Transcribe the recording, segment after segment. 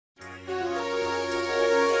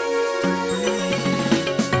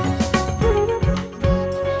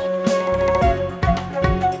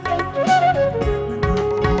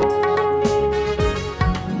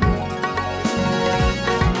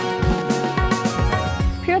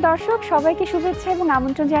দর্শক সবাইকে শুভেচ্ছা এবং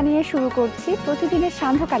আমন্ত্রণ জানিয়ে শুরু করছি প্রতিদিনের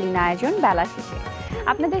সান্ধ্যকালীন আয়োজন বেলা শেষে।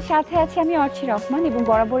 আপনাদের সাথে আছি আমি অর্চি রহমান এবং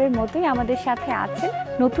বরাবরের মতোই আমাদের সাথে আছেন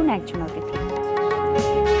নতুন একজন অতিথি।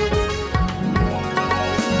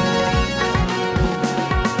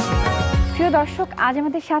 প্রিয় দর্শক, আজ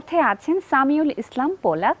আমাদের সাথে আছেন সামিউল ইসলাম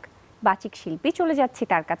পোলাক, বাচিক শিল্পী। চলে যাচ্ছি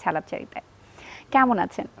তার কাছে আলাপচারিতায়। কেমন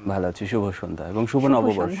আছেন? ভালো আছি। শুভ সন্ধ্যা এবং শুভ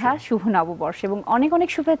নববর্ষ। শুভ নববর্ষ এবং অনেক অনেক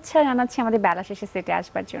শুভেচ্ছা জানাচ্ছি আমাদের বেলা শেষে সেটে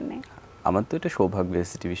আসবার জন্য। আমার তো এটা সৌভাগ্য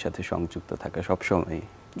এসটিভির সাথে সংযুক্ত থাকা সবসময়।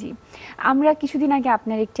 জি, আমরা কিছুদিন আগে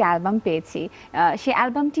আপনার একটি অ্যালবাম পেয়েছি। সেই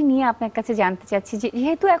অ্যালবামটি নিয়ে আপনার কাছে জানতে চাচ্ছি যে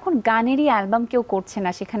যেহেতু এখন গানেরই অ্যালবাম কেউ করছে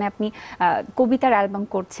না, সেখানে আপনি কবিতার অ্যালবাম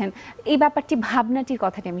করছেন, এই ব্যাপারটি ভাবনাটির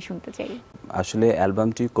কথাটি আমি শুনতে চাই। আসলে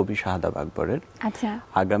অ্যালবামটি কবি শাহাদাব আকবরের। আচ্ছা।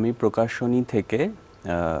 আগামী প্রকাশনী থেকে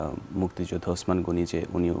মুক্তিযোদ্ধা ওসমান গনি যে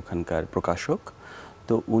উনি ওখানকার প্রকাশক,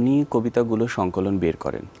 তো উনি কবিতাগুলো সংকলন বের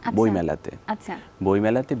করেন বইমেলাতে। আচ্ছা।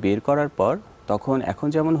 বইমেলাতে বের করার পর তখন এখন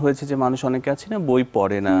যেমন হয়েছে যে মানুষ অনেকে আছে না বই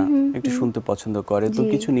পড়ে না, একটু শুনতে পছন্দ করে, তো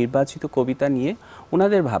কিছু নির্বাচিত কবিতা নিয়ে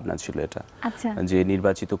ওনাদের ভাবনা ছিল এটা যে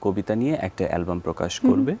নির্বাচিত কবিতা নিয়ে একটা অ্যালবাম প্রকাশ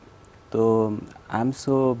করবে। তো আই এম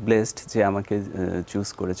সো ব্লেসড যে আমাকে চুজ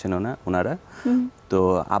করেছেন ওনারা। তো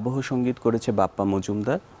আবহ সঙ্গীত করেছে বাপ্পা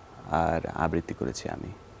মজুমদার আর আবৃত্তি করেছি আমি।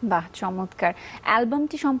 বাহ, চমৎকার।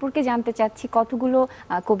 অ্যালবামটি সম্পর্কে জানতে চাচ্ছি, কতগুলো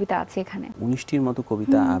কবিতা আছে এখানে? 19টির মতো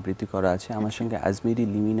কবিতা আবৃত্তি করা আছে। আমার সঙ্গে আজমেরি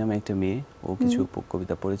লিমি নামে একটা মেয়ে, ও কিছু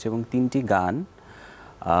কবিতা পড়েছে এবং 3টি গান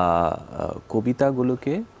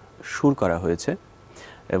কবিতাগুলোকে সুর করা হয়েছে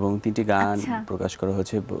এবং 3টি গান প্রকাশ করা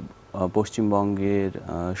হয়েছে। পশ্চিমবঙ্গের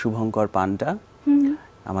শুভঙ্কর পান্ডা,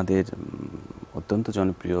 আমাদের অত্যন্ত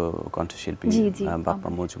জনপ্রিয় কণ্ঠশিল্পী বাপ্পা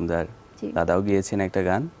মজুমদার দাদাও গিয়েছেন একটা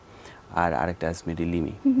গান, আর আরেকটা আজমেরি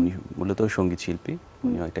লিমি, উনি মূলত সঙ্গীত শিল্পী,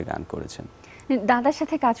 উনিও একটা গান করেছেন। দাদার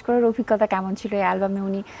সাথে কাজ করার অভিজ্ঞতা কেমন ছিল? এই অ্যালবামে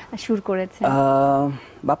উনি সুর করেছেন।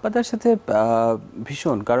 বাপ্পাদার সাথে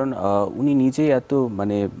ভীষণ, কারণ উনি নিজেই এত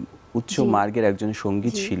মানে উচ্চ মার্গের একজন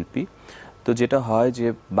সঙ্গীত শিল্পী। তো যেটা হয় যে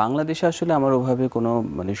বাংলাদেশে আসলে আমার ওভাবে কোনো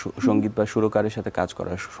মানে সঙ্গীত বা সুরকারের সাথে কাজ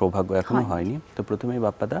করার সৌভাগ্য এখনো হয়নি। তো প্রথমেই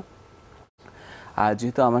বাপ্পাদা, আর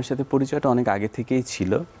যেহেতু আমার সাথে পরিচয়টা অনেক আগে থেকেই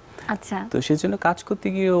ছিল, আচ্ছা, তো সেজন্য কাজ করতে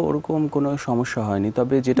গিয়ে ওরকম কোনো সমস্যা হয়নি।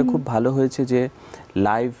 তবে যেটা খুব ভালো হয়েছে যে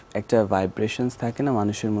লাইভ একটা ভাইব্রেশনস থাকে না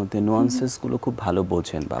মানুষের মধ্যে, নুয়ান্সেস গুলো খুব ভালো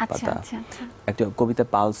বোঝেন বাপ্পাদা। একটা কবিতা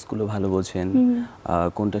পালস গুলো ভালো বোঝেন,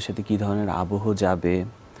 কোনটার সাথে কি ধরনের আবহ যাবে।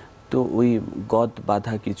 তো ওই গদ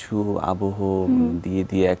বাঁধা কিছু আবহ দিয়ে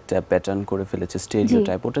দিয়ে একটা প্যাটার্ন করে ফেলেছে,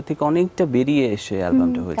 স্টেরিওটাইপ, ওটা থেকে অনেকটা বেরিয়ে এসে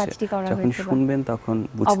অ্যালবামটা হয়েছে। যখন শুনবেন তখন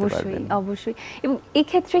বুঝতে পারবেন। অবশ্যই। এবং এই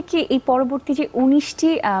ক্ষেত্রে কি এই পরবর্তী যে 19টি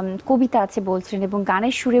কবিতা আছে বলছেন এবং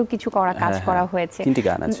গানের সুরেও কিছু কাজ করা হয়েছে, 3টি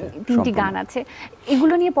গান আছে, 3টি গান আছে,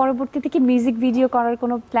 এগুলো নিয়ে পরবর্তীতে কি মিউজিক ভিডিও করার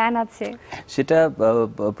কোনো প্ল্যান আছে? সেটা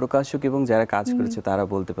প্রকাশক এবং যারা কাজ করেছে তারা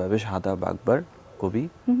বলতে পারবে। শাহাদাব আকবর কবি,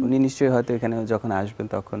 উনি নিশ্চয়ই হয়তো এখানে যখন আসবেন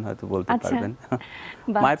তখন হয়তো বলতে পারবেন।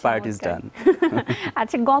 মাই পার্ট ইজ ডান।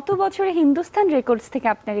 আচ্ছা, গত বছরে হিন্দুস্তান রেকর্ডস থেকে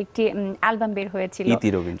আপনার একটি অ্যালবাম বের হয়েছিল, ইতি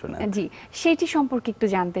রবীন্দ্রনাথ। জি, সেটি সম্পর্কে একটু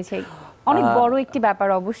জানতে চাই। অনেক বড় একটি ব্যাপার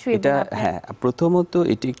অবশ্যই এটা। হ্যাঁ, প্রথমত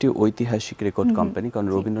এটি একটি ঐতিহাসিক রেকর্ড কোম্পানি, কারণ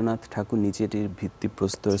রবীন্দ্রনাথ ঠাকুর নিজে এটির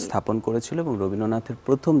ভিত্তিপ্রস্তর স্থাপন করেছিল এবং রবীন্দ্রনাথের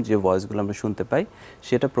প্রথম যে ভয়েসগুলো আমরা শুনতে পাই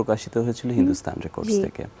সেটা প্রকাশিত হয়েছিল হিন্দুস্তান রেকর্ডস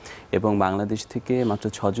থেকে। এবং বাংলাদেশ থেকে মাত্র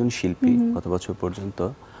 6 জন শিল্পী গত বছর পর্যন্ত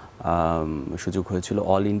সুযোগ হয়েছিল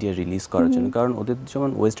অল ইন্ডিয়া রিলিজ করার জন্য, কারণ ওদের যেমন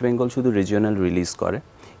ওয়েস্ট বেঙ্গল শুধু রিজিওনাল রিলিজ করে,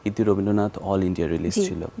 ইতি রবীন্দ্রনাথ অল ইন্ডিয়া রিলিজ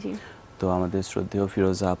ছিল। তো আমাদের শ্রদ্ধেয়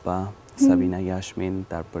ফিরোজা আপা, সাবিনা ইয়াসমিন,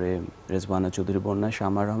 তারপরে রেজওয়ানা চৌধুরী বন্যা,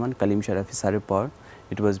 শামার রহমান, কালিম শারাফি স্যারের পর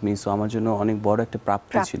ইট ওয়াজ মি। সো আমার জন্য অনেক বড় একটা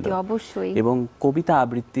প্রাপ্তি ছিল। এবং কবিতা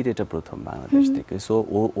আবৃত্তির এটা প্রথম বাংলাদেশ থেকে। সো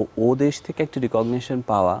ও দেশ থেকে একটা রিকগনিশন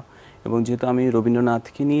পাওয়া, এবং যেহেতু আমি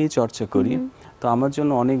রবীন্দ্রনাথকে নিয়ে চর্চা করি, তো আমার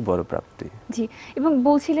জন্য অনেক বড় প্রাপ্তি। জি, এবং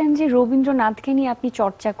বলছিলেন যে রবীন্দ্রনাথকে নিয়ে আপনি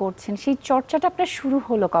চর্চা করছেন, সেই চর্চাটা আপনার শুরু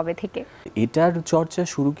হলো কবে থেকে? এটার চর্চা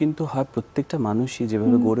শুরু কিন্তু হয় প্রত্যেকটা মানুষই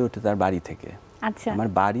যেভাবে গড়ে ওঠে তার বাড়ি থেকে। আচ্ছা। আমার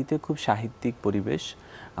বাড়িতে খুব সাহিত্যিক পরিবেশ,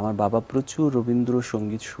 আমার বাবা প্রচুর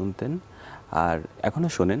রবীন্দ্রসঙ্গীত শুনতেন আর এখনো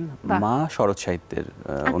শোনেন। মা শরৎ সাহিত্যের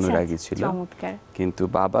অনুরাগী ছিল, কিন্তু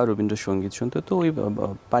বাবা রবীন্দ্রসঙ্গীত শুনতো। তো ওই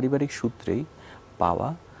পারিবারিক সূত্রেই পাওয়া।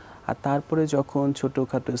 আর তারপরে যখন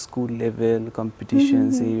ছোটোখাটো স্কুল লেভেল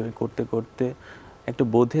কম্পিটিশনস এই করতে করতে একটা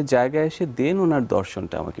বোধের জায়গায় এসে দেন ওনার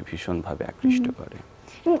দর্শনটা আমাকে ভীষণভাবে আকৃষ্ট করে।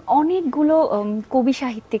 অনেকগুলো কবি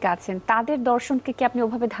সাহিত্যিক আছেন, তাদের দর্শনকে কি আপনি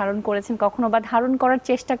ওভাবে ধারণ করেছেন কখনো, বা ধারণ করার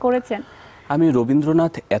চেষ্টা করেছেন? আমি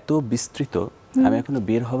রবীন্দ্রনাথ এত বিস্তৃত, আমি এখনো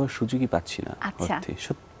বের হওয়ার সুযোগই পাচ্ছি না।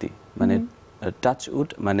 সত্যি মানে টাচ উড,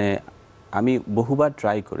 মানে আমি বহুবার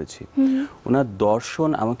ট্রাই করেছি। ওনার দর্শন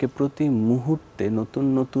আমাকে প্রতি মুহূর্তে নতুন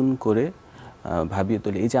নতুন করে ভাবিয়ে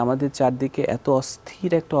তোলে। এই যে আমাদের চারদিকে এত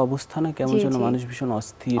অস্থির একটা অবস্থা না, কেমন যেন মানুষ ভীষণ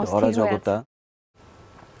অস্থির, অরাজকতা।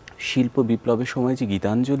 শিল্প বিপ্লবের সময় যে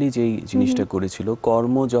গীতাঞ্জলি যেই জিনিসটা করেছিল,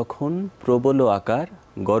 কর্ম যখন প্রবল আকার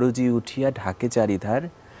গরজি উঠিয়া ঢাকে চারিধার,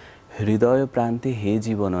 হৃদয় প্রান্তে হে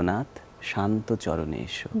জীবননাথ শান্ত চরণে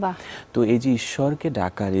এসো। তো এই যে ঈশ্বরকে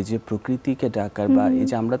ডাকার, এই যে প্রকৃতিকে ডাকার, বা এই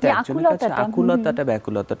যে আমরা তো একজনের কাছে আকুলতাটা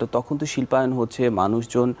ব্যাকুলতাটা, তখন তো শিল্পায়ন হচ্ছে,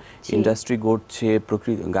 মানুষজন ইন্ডাস্ট্রি গড়ছে,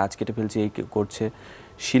 প্রকৃতি গাছ কেটে ফেলছে, এই করছে।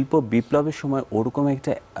 শিল্প বিপ্লবের সময় ওরকম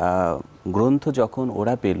একটা গ্রন্থ যখন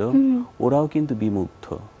ওরা পেল, ওরাও কিন্তু বিমুগ্ধ।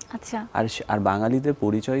 আচ্ছা। আর বাঙালিদের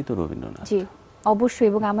পরিচয় তো রবীন্দ্রনাথ। অবশ্যই,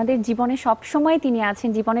 এবং আমাদের জীবনে সব সময় তিনি আছেন,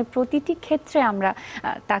 জীবনের প্রতিটি ক্ষেত্রে আমরা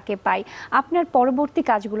তাকে পাই। আপনার পরবর্তী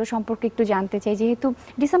কাজগুলো সম্পর্কে একটু জানতে চাই, যেহেতু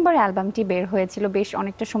ডিসেম্বর অ্যালবামটি বের হয়েছিল, বেশ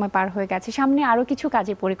অনেকটা সময় পার হয়ে গেছে, সামনে আরো কিছু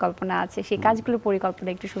কাজের পরিকল্পনা আছে, সেই কাজগুলোর পরিকল্পনা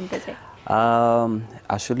একটু শুনতে চাই।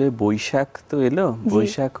 আসলে বৈশাখ তো এলো,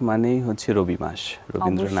 বৈশাখ মানেই হচ্ছে রবি মাস,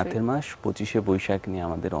 রবীন্দ্রনাথের মাস। 25শে বৈশাখ নিয়ে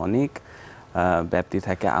আমাদের অনেক ব্যাপ্তি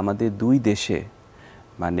থাকে। আমাদের দুই দেশে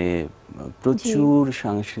মানে প্রচুর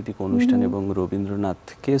সাংস্কৃতিক অনুষ্ঠান এবং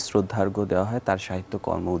রবীন্দ্রনাথকে শ্রদ্ধার্ঘ্য দেওয়া হয় তার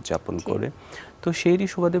সাহিত্যকর্ম উদযাপন করে। তো সেই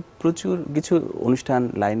সুবাদে প্রচুর কিছু অনুষ্ঠান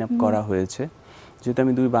লাইন আপ করা হয়েছে। যেহেতু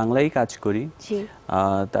আমি দুই বাংলায় কাজ করি,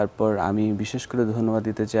 তারপর আমি বিশেষ করে ধন্যবাদ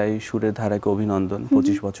দিতে চাই সুরের ধারাকে, অভিনন্দন।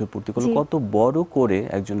 25 বছর পূর্তি করলো, কত বড় করে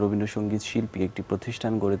একজন রবীন্দ্রসঙ্গীত শিল্পী একটি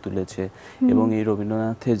প্রতিষ্ঠান গড়ে তুলেছে এবং এই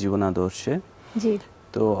রবীন্দ্রনাথের জীবনাদর্শে।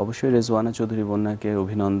 তো অবশ্যই রেজওয়ানা চৌধুরী বন্যাকে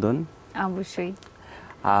অভিনন্দন। অবশ্যই।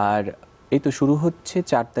 আর এই তো শুরু হচ্ছে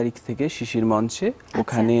 4 তারিখ থেকে শিশির মঞ্চে,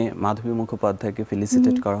 ওখানে মাধবী মুখোপাধ্যায়কে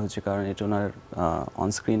ফেলিসিটেট করা হচ্ছে, কারণ এটা ওনার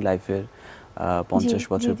অনস্ক্রিন লাইফের 50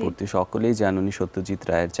 বছর পূর্তি। সকলেই জানেন সত্যজিৎ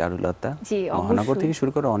রায়ের চারুলতা, মহানগর থেকে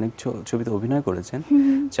শুরু করে অনেক ছবিতে অভিনয় করেছেন।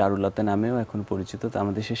 চারুলতা নামেও এখন পরিচিত। তো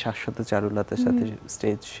আমাদের সেই শাশ্বত চারুলতার সাথে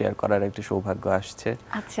স্টেজ শেয়ার করার একটা সৌভাগ্য আসছে।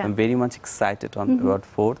 Very much excited on about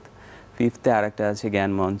 4th। 5th আর একটা আছে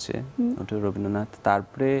জ্ঞান মঞ্চে, ওটা রবীন্দ্রনাথ।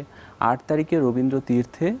 তারপরে 8 তারিখে রবীন্দ্র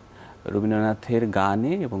তীর্থে রবীন্দ্রনাথের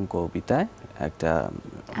গানে এবং কবিতায় একটা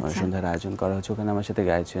সন্ধ্যার আয়োজন করা হচ্ছে। ওখানে আমার সাথে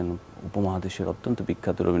গাইছেন উপমহাদেশের অত্যন্ত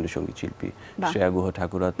বিখ্যাত রবীন্দ্রসঙ্গীত শিল্পী শ্রেয়া গুহ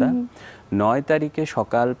ঠাকুরতা। 9 তারিখে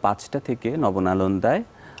সকাল 5টা থেকে নবনালন্দায়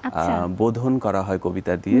বোধন করা হয়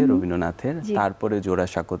কবিতা দিয়ে রবীন্দ্রনাথের। তারপরে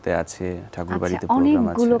জোড়াসাঁকোতে আছে, ঠাকুরবাড়িতে প্রোগ্রাম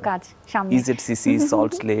আছে, EZCC,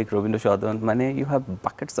 salt lake, Rabindra Sadan, মানে you have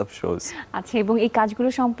buckets of shows. আচ্ছা, এবং এই কাজগুলো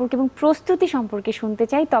সম্পর্কে এবং প্রস্তুতি সম্পর্কে শুনতে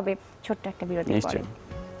চাই, তবে ছোট্ট একটা বিরতি পরে।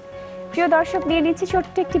 প্রিয় দর্শক, নিয়ে নিচ্ছি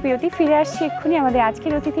ছোট্ট একটি বিরতি, ফিরে আসছি এক্ষুনি আমাদের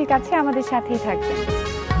আজকের অতিথির কাছে, আমাদের সাথেই থাকবেন।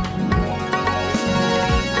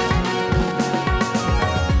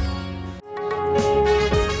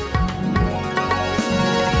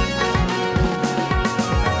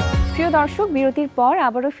 প্রিয় দর্শক, বিরতির পর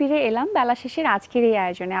আবারও ফিরে এলাম বেলাশেষের আজকের এই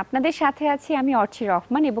আয়োজনে। আপনাদের সাথে আছি আমি অর্চি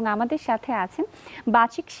রহমান, এবং আমাদের সাথে আছেন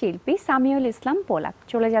বাচিক শিল্পী সামিউল ইসলাম পোলাক।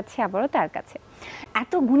 চলে যাচ্ছে আবারও তার কাছে।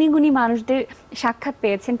 এত গুণী গুণী মানুষদের সাক্ষাৎ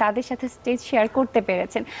পেয়েছেন, তাদের সাথে স্টেজ শেয়ার করতে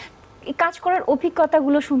পেরেছেন, এই কাজ করার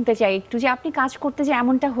অভিজ্ঞতাগুলো শুনতে চাই একটু, যে আপনি কাজ করতে যে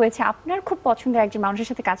এমনটা হয়েছে, আপনার খুব পছন্দের একজন মানুষের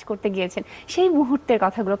সাথে কাজ করতে গিয়েছেন, সেই মুহূর্তের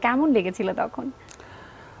কথাগুলো কেমন লেগেছিল তখন?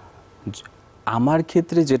 আমার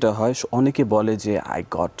ক্ষেত্রে যেটা হয়, অনেকে বলে যে I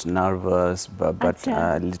got nervous, but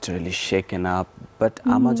literally shaken up, but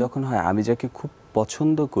আমার যখন হয়, আমি যাকে খুব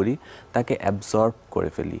পছন্দ করি তাকে অ্যাবজর্ব করে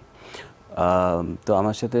ফেলি। তো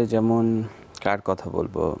আমার সাথে যেমন কার কথা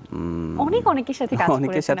বলবো,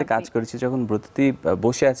 অনেকের সাথে কাজ করেছি। যখন ব্রততী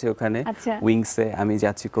বসে আছে ওখানে উইংসে, আমি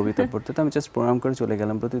যাচ্ছি কবিতা পড়তে, তো আমি জাস্ট প্রণাম করে চলে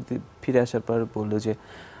গেলাম। ব্রততী ফিরে আসার পর বললো যে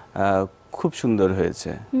খুব সুন্দর হয়েছে,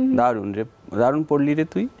 দারুণ রে, দারুণ পড়লি রে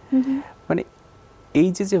তুই। মানে এই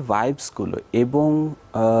যে ভাইবসগুলো, এবং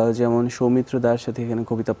যেমন সৌমিত্র দার সাথে এখানে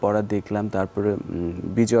কবিতা পড়া দেখলাম, তারপরে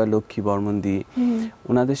বিজয়া লক্ষ্মী বর্মনদি,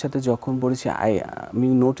 ওনাদের সাথে যখন পড়েছি, আমি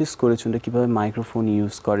নোটিস করেছি ওরা কীভাবে মাইক্রোফোন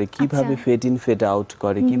ইউজ করে, কিভাবে ফেড ইন ফেড আউট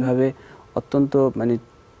করে, কিভাবে অত্যন্ত মানে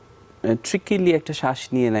ট্রিকিলি একটা শ্বাস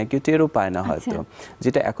নিয়ে নেয়, কেউ টেরও পায় না হয়তো,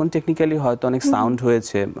 যেটা এখন টেকনিক্যালি হয়তো অনেক সাউন্ড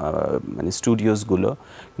হয়েছে মানে স্টুডিওসগুলো,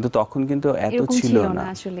 কিন্তু তখন কিন্তু এত ছিল না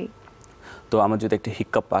আসলে। তো আমার যদি একটা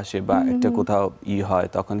হিকআপ আসে বা একটা কোথাও হয়,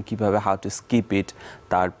 তখন কিভাবে হাউ টু স্কিপ ইট,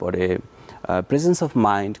 তারপরে প্রেজেন্স অফ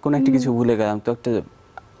মাইন্ড, কোন একটা কিছু ভুলে গেলাম, তো একটা,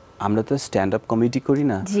 আমরা তো স্ট্যান্ড আপ কমেডি করি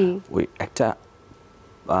না, ওই একটা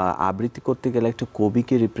আবৃত্তি করতে গেলে একটা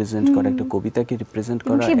কবিকে রিপ্রেজেন্ট করা, একটা কবিতাকে রিপ্রেজেন্ট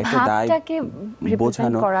করা, একটা দায়কে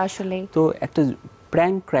বোঝানো, তো একটা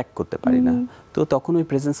প্র্যাঙ্ক ক্র্যাক করতে পারি না, তো তখন ওই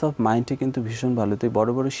প্রেজেন্স অফ মাইন্ডটা কিন্তু ভীষণ ভালো। তো বড়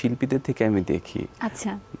বড় শিল্পীদের থেকে আমি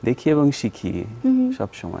দেখি এবং শিখি সব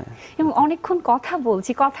সময়। এবং অনেকক্ষণ কথা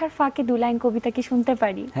বলছি, কথার ফাঁকে 2 লাইন কবিতা কি শুনতে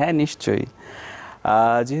পারি? হ্যাঁ, নিশ্চয়ই।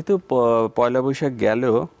 যেহেতু পয়লা বৈশাখ গেল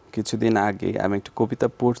কিছুদিন আগে, আমি একটা কবিতা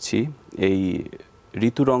পড়ছি, এই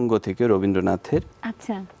ঋতুরঙ্গ থেকে রবীন্দ্রনাথের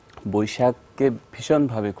আচ্ছা, বৈশাখকে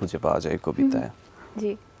ভীষণভাবে খুঁজে পাওয়া যায় কবিতায়।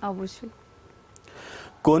 জি অবশ্যই।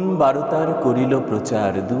 কোন বারতার করিল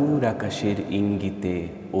প্রচার দূর আকাশের ইঙ্গিতে,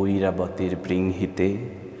 ঐরাবতের বৃংহিতে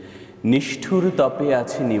নিষ্ঠুর তপে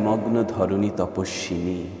আছে নিমগ্ন ধরণী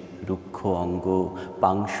তপস্বিনী, রুক্ষ অঙ্গ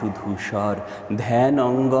পাংশু ধূসর, ধ্যান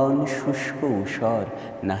অঙ্গন শুষ্ক ঊষর,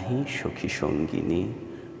 নাহি সখী সঙ্গিনী।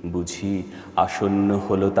 বুঝি আসন্ন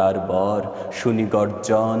হলো তার বর, শুনি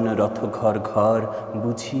গর্জন রথ ঘর ঘর,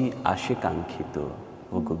 বুঝি আসে কাঙ্ক্ষিত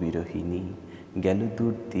ওগো বিরহিণী। গেল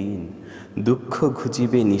দুর্দিন দুঃখ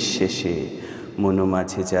ঘুচিবে নিঃশেষে,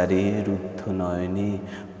 মনোমাঝে যারে রুদ্ধ নয়নে,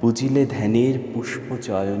 পুজিলে ধ্যানের পুষ্প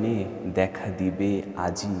চয়নে, দেখা দিবে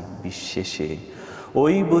আজি বিশ্বেষে।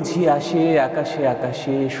 ওই বুঝি আসে আকাশে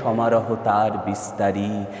আকাশে, সমারোহ তার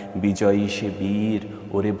বিস্তারী, বিজয়ী সে বীর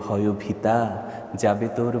ওরে ভয়ভীতা, যাবে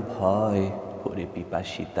তোর ভয় ওরে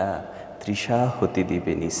পিপাসিতা, তৃষা হতে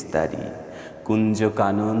দিবে নিস্তারী। কুঞ্জ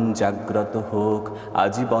কানন জাগ্রত হোক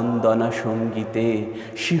আজি বন্দনা সঙ্গীতে,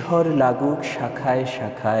 শিহর লাগুক শাখায়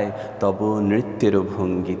শাখায় তব নৃত্যের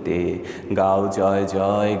ভঙ্গিতে। গাও জয়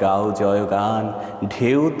জয় গাও জয় গান,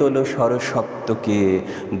 ঢেউ তোলো স্বরসপ্তকে,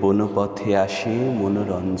 বনপথে আসে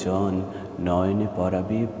মনোরঞ্জন, নয়নে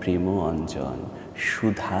পরাবে প্রেম অঞ্জন,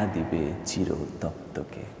 সুধা দিবে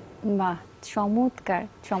চিরতপ্তকে। বাহ, চমৎকার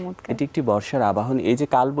চমৎকার। এটি একটি বর্ষার আবাহন। এই যে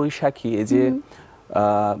কালবৈশাখী, এই যে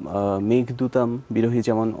মেঘদূতম বিরহী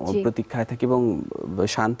যেমন প্রতীক্ষায় থাকে, এবং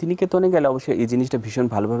শান্তিনিকেতনে গেলে অবশ্যই এই জিনিসটা ভীষণ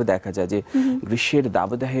ভালোভাবে দেখা যায় যে গ্রীষ্মের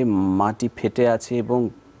দাবদাহে মাটি ফেটে আছে এবং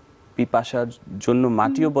পিপাসার জন্য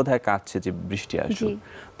মাটিও বোধহয় কাঁদছে যে বৃষ্টি আসুক।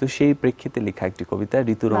 তো সেই প্রেক্ষিতে লেখা একটি কবিতা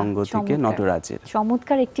ঋতুরঙ্গ থেকে নটরাজের।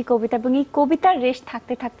 চমৎকার একটি কবিতা, এবং এই কবিতার রেশ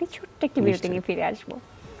থাকতে থাকতে ছোট্ট একটি বিরতি নিয়ে ফিরে আসবো।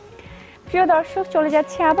 প্রিয় দর্শক, চলে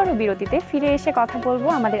যাচ্ছে আবারও বিরতিতে, ফিরে এসে কথা বলবো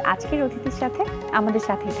আমাদের আজকের অতিথির সাথে। আমাদের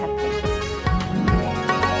সাথেই থাকবে।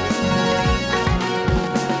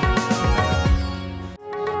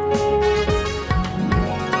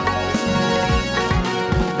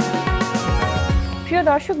 প্রিয়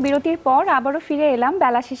দর্শক, বিরতির পর আবারও ফিরে এলাম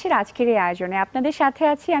বেলাশেষের আজকের এই আয়োজনে। আপনাদের সাথে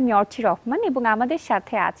আছি আমি অর্চি রহমান, এবং আমাদের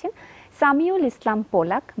সাথে আছেন সামিউল ইসলাম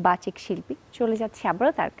পোলাক, বাচিক শিল্পী। চলে যাচ্ছে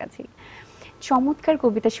আবারও তার কাছে। চমৎকার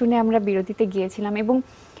কবিতা শুনে আমরা বিরতিতে গিয়েছিলাম, এবং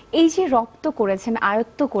এই যে রপ্ত করেছেন,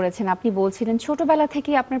 আয়ত্ত করেছেন, আপনি বলছিলেন ছোটবেলা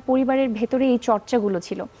থেকে আপনার পরিবারের ভেতরে এই চর্চাগুলো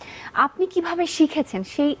ছিল। আপনি কিভাবে শিখেছেন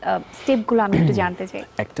সেই স্টেপগুলো আমি একটু জানতে চাই।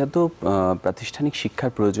 একটা তো প্রাতিষ্ঠানিক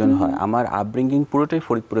শিক্ষার প্রয়োজন হয়। আমার আপব্রিঙ্গিং পুরোটাই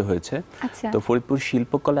ফরিদপুরে হয়েছে। তো ফরিদপুর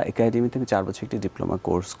শিল্পকলা একাডেমিতে আমি 4 বছর একটি ডিপ্লোমা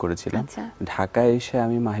কোর্স করেছিলাম। ঢাকায় এসে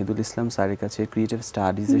আমি মাহিদুল ইসলাম স্যারের কাছে ক্রিয়েটিভ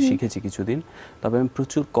স্টাডিজে শিখেছি কিছুদিন। তবে আমি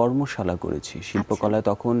প্রচুর কর্মশালা করেছি শিল্পকলায়।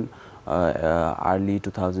 তখন আর্লি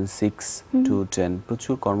 2006-10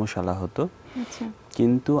 প্রচুর কর্মশালা হতো।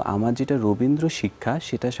 কিন্তু আমার যেটা রবীন্দ্র শিক্ষা,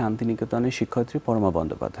 সেটা শান্তিনিকেতনের শিক্ষয়িত্রী পরমা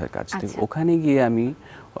বন্দ্যোপাধ্যায়ের কাছ থেকে। ওখানে গিয়ে আমি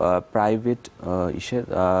প্রাইভেট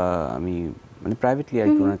আমি মানে প্রাইভেটলি আর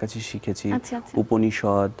কি ওনার কাছে শিখেছি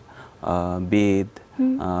উপনিষদ, বেদ,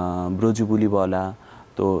 ব্রজবুলি বলা।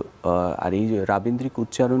 তো আর এই রাবীন্দ্রিক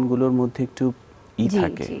উচ্চারণগুলোর মধ্যে একটু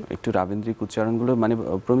থাকে, একটু রাবীন্দ্রিক উচ্চারণগুলো মানে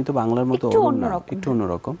প্রমিত বাংলার মতো একটু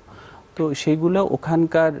অন্যরকম। তো সেইগুলো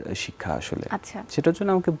ওখানকার শিক্ষা আসলে, সেটার জন্য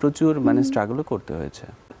আমাকে প্রচুর মানে স্ট্রাগলও করতে হয়েছে।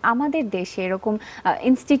 আমাদের দেশে এরকম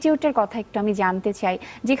ইনস্টিটিউটের কথা একটু আমি জানতে চাই,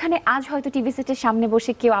 যেখানে আজ হয়তো টিভি সেটের সামনে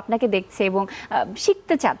বসে কেউ আপনাকে দেখছে এবং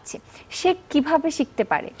শিখতে চাচ্ছে, সে কিভাবে শিখতে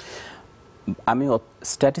পারে? আমি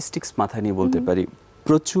স্ট্যাটিস্টিক্স মাথায় নিয়ে বলতে পারি,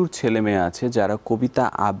 প্রচুর ছেলে মেয়ে আছে যারা কবিতা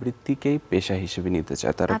আবৃত্তিকেই পেশা হিসেবে নিতে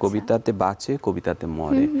চায়। তারা কবিতাতে বাঁচে, কবিতাতে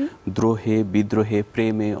মরে, দ্রোহে বিদ্রোহে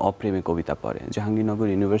প্রেমে অপ্রেমে কবিতা পড়ে। জাহাঙ্গীরনগর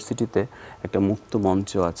ইউনিভার্সিটিতে একটা মুক্ত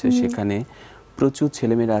মঞ্চ আছে, সেখানে প্রচুর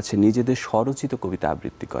ছেলেমেয়েরা আছে নিজেদের স্বরচিত কবিতা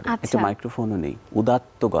আবৃত্তি করে। একটা মাইক্রোফোনও নেই,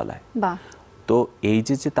 উদাত্ত গলায়। তো এই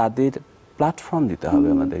যে তাদের প্ল্যাটফর্ম দিতে হবে,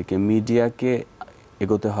 আমাদেরকে মিডিয়াকে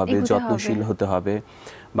এগোতে হবে, যত্নশীল হতে হবে।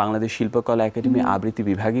 বাংলাদেশ শিল্পকলা একাডেমি আবৃত্তি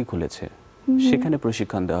বিভাগই খুলেছে, সেখানে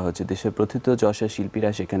প্রশিক্ষণ দেওয়া হচ্ছে। দেশের প্রথিত যশা শিল্পীরা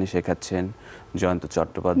সেখানে শেখাচ্ছেন। জয়ন্ত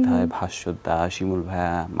চট্টোপাধ্যায়, ভাস্বর দাস, শিমুল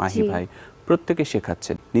ভাইয়া, মাহি ভাই প্রত্যেকে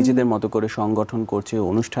শেখাচ্ছেন। নিজেদের মতো করে সংগঠন করছে,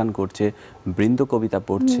 অনুষ্ঠান করছে, বৃন্দ কবিতা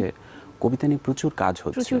পড়ছে। কবিতা নিয়ে প্রচুর কাজ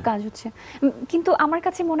হচ্ছে। কিন্তু আমার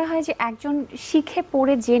কাছে মনে হয় যে একজন শিখে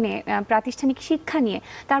পড়ে জেনে প্রাতিষ্ঠানিক শিক্ষা নিয়ে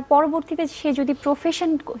তার পরবর্তীতে সে যদি প্রফেশন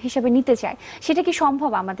হিসেবে নিতে চায়, সেটা কি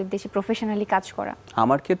সম্ভব আমাদের দেশে প্রফেশনালি কাজ করা?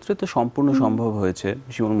 আমার ক্ষেত্রে তো সম্পূর্ণ সম্ভব হয়েছে,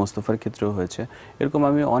 শিমুল মোস্তফার ক্ষেত্রেও হয়েছে। এরকম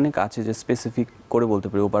আমি অনেক আছে যে স্পেসিফিক করে বলতে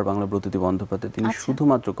পারি। ওপার বাংলা ব্রততী বন্দ্যোপাধ্যায়, তিনি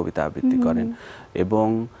শুধুমাত্র কবিতা আবৃত্তি করেন। এবং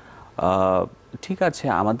ঠিক আছে,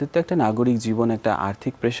 আমাদের তো একটা নাগরিক জীবন, একটা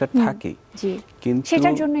আর্থিক প্রেশার থাকেই,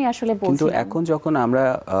 কিন্তু এখন যখন আমরা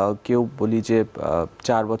কেউ বলি যে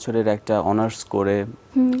 4 বছরের একটা অনার্স করে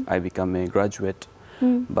আই বিকাম এ গ্রাজুয়েট,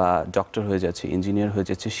 বা ডক্টর হয়ে যাচ্ছে, ইঞ্জিনিয়ার হয়ে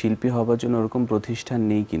যাচ্ছে, শিল্পী হবার জন্য ওরকম প্রতিষ্ঠান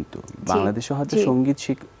নেই। কিন্তু বাংলাদেশে হয়তো সঙ্গীত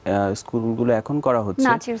স্কুলগুলো এখন করা হচ্ছে,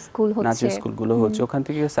 নাচের স্কুলগুলো হচ্ছে, ওখান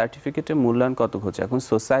থেকে সার্টিফিকেটের মূল্যায়ন কত হচ্ছে। এখন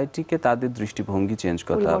সোসাইটিকে তাদের দৃষ্টিভঙ্গি চেঞ্জ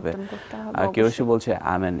করতে হবে। আর কেউ এসে বলছে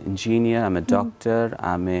I am an engineer, I M a doctor,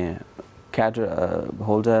 I M A cadre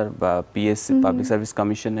holder বা পিএসসি পাবলিক সার্ভিস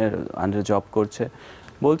কমিশনের আন্ডারে জব করছে,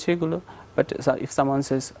 বলছে এগুলো। But if someone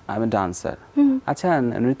says I M A dancer, আচ্ছা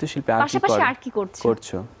নৃত্যশিল্পী আর কি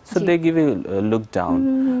করছো, so they give a look down.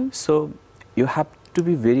 So you have to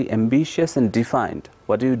be very ambitious and defined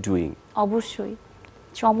what you doing. অবশ্যই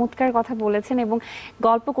চমৎকার কথা বলেছেন, এবং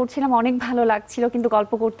গল্প করছিলাম অনেক ভালো লাগছিল, কিন্তু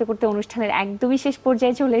গল্প করতে করতে অনুষ্ঠানের একদমই শেষ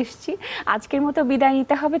পর্যায়ে চলে এসেছি। আজকের মতো বিদায়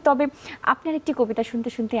নিতে হবে, তবে আপনার একটি কবিতা শুনতে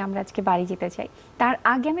শুনতে আমরা আজকে বাড়ি যেতে চাই। তার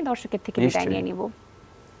আগে আমি দর্শকের থেকে বিদায় নিয়ে নিব।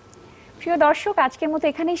 প্রিয় দর্শক, আজকের মতো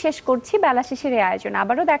এখানেই শেষ করছি বেলাশেষের এই আয়োজন।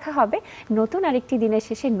 আবারও দেখা হবে নতুন আরেকটি দিনের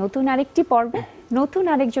শেষে, নতুন আরেকটি পর্বে, নতুন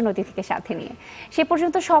আরেকজন অতিথিকে সাথে নিয়ে। সে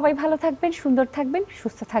পর্যন্ত সবাই ভালো থাকবেন, সুন্দর থাকবেন,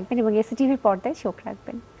 সুস্থ থাকবেন এবং এসএটিভির পর্দায় চোখ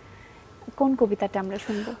রাখবেন। কোন কবিতাটা আমরা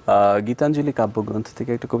শুনবো? গীতাঞ্জলি কাব্যগ্রন্থ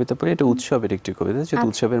থেকে একটা কবিতা পড়ি। এটা উৎসবের একটি কবিতা, যেহেতু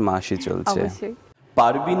উৎসবের মাসই চলছে।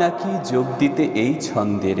 পারবি নাকি যোগ দিতে এই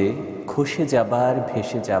ছন্দেরে, খসে যাবার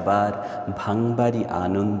ভেসে যাবার ভাঙবাড়ি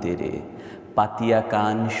আনন্দেরে, পাতিয়া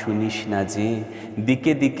কান শুনিস না যে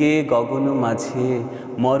দিকে দিকে গগন মাঝে,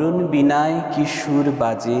 মরণ বিনায় কি সুর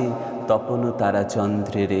বাজে, তপন তারা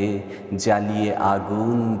চন্দ্রেরে, জ্বালিয়ে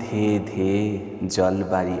আগুন ধেয়ে ধেয়ে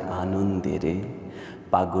জলবাড়ি আনন্দেরে।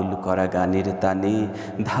 পাগল করা গানের তানে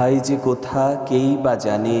ধায় যে কোথা কেই বা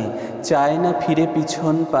জানে, চায় না ফিরে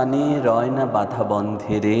পিছন পানে, রয় না বাধা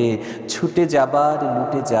বন্ধেরে, ছুটে যাবার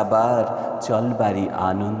লুটে যাবার চলবাড়ি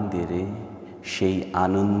আনন্দেরে। সেই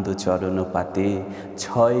আনন্দ চরণ পাতে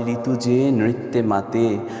ছয় ঋতু যে নৃত্যে মাতে,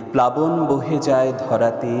 প্লাবন বহে যায়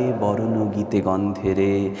ধরাতে বরণ গীতে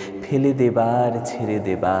গন্ধেরে, ফেলে দেবার ছেড়ে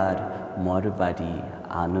দেবার মরবাড়ি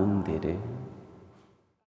আনন্দেরে।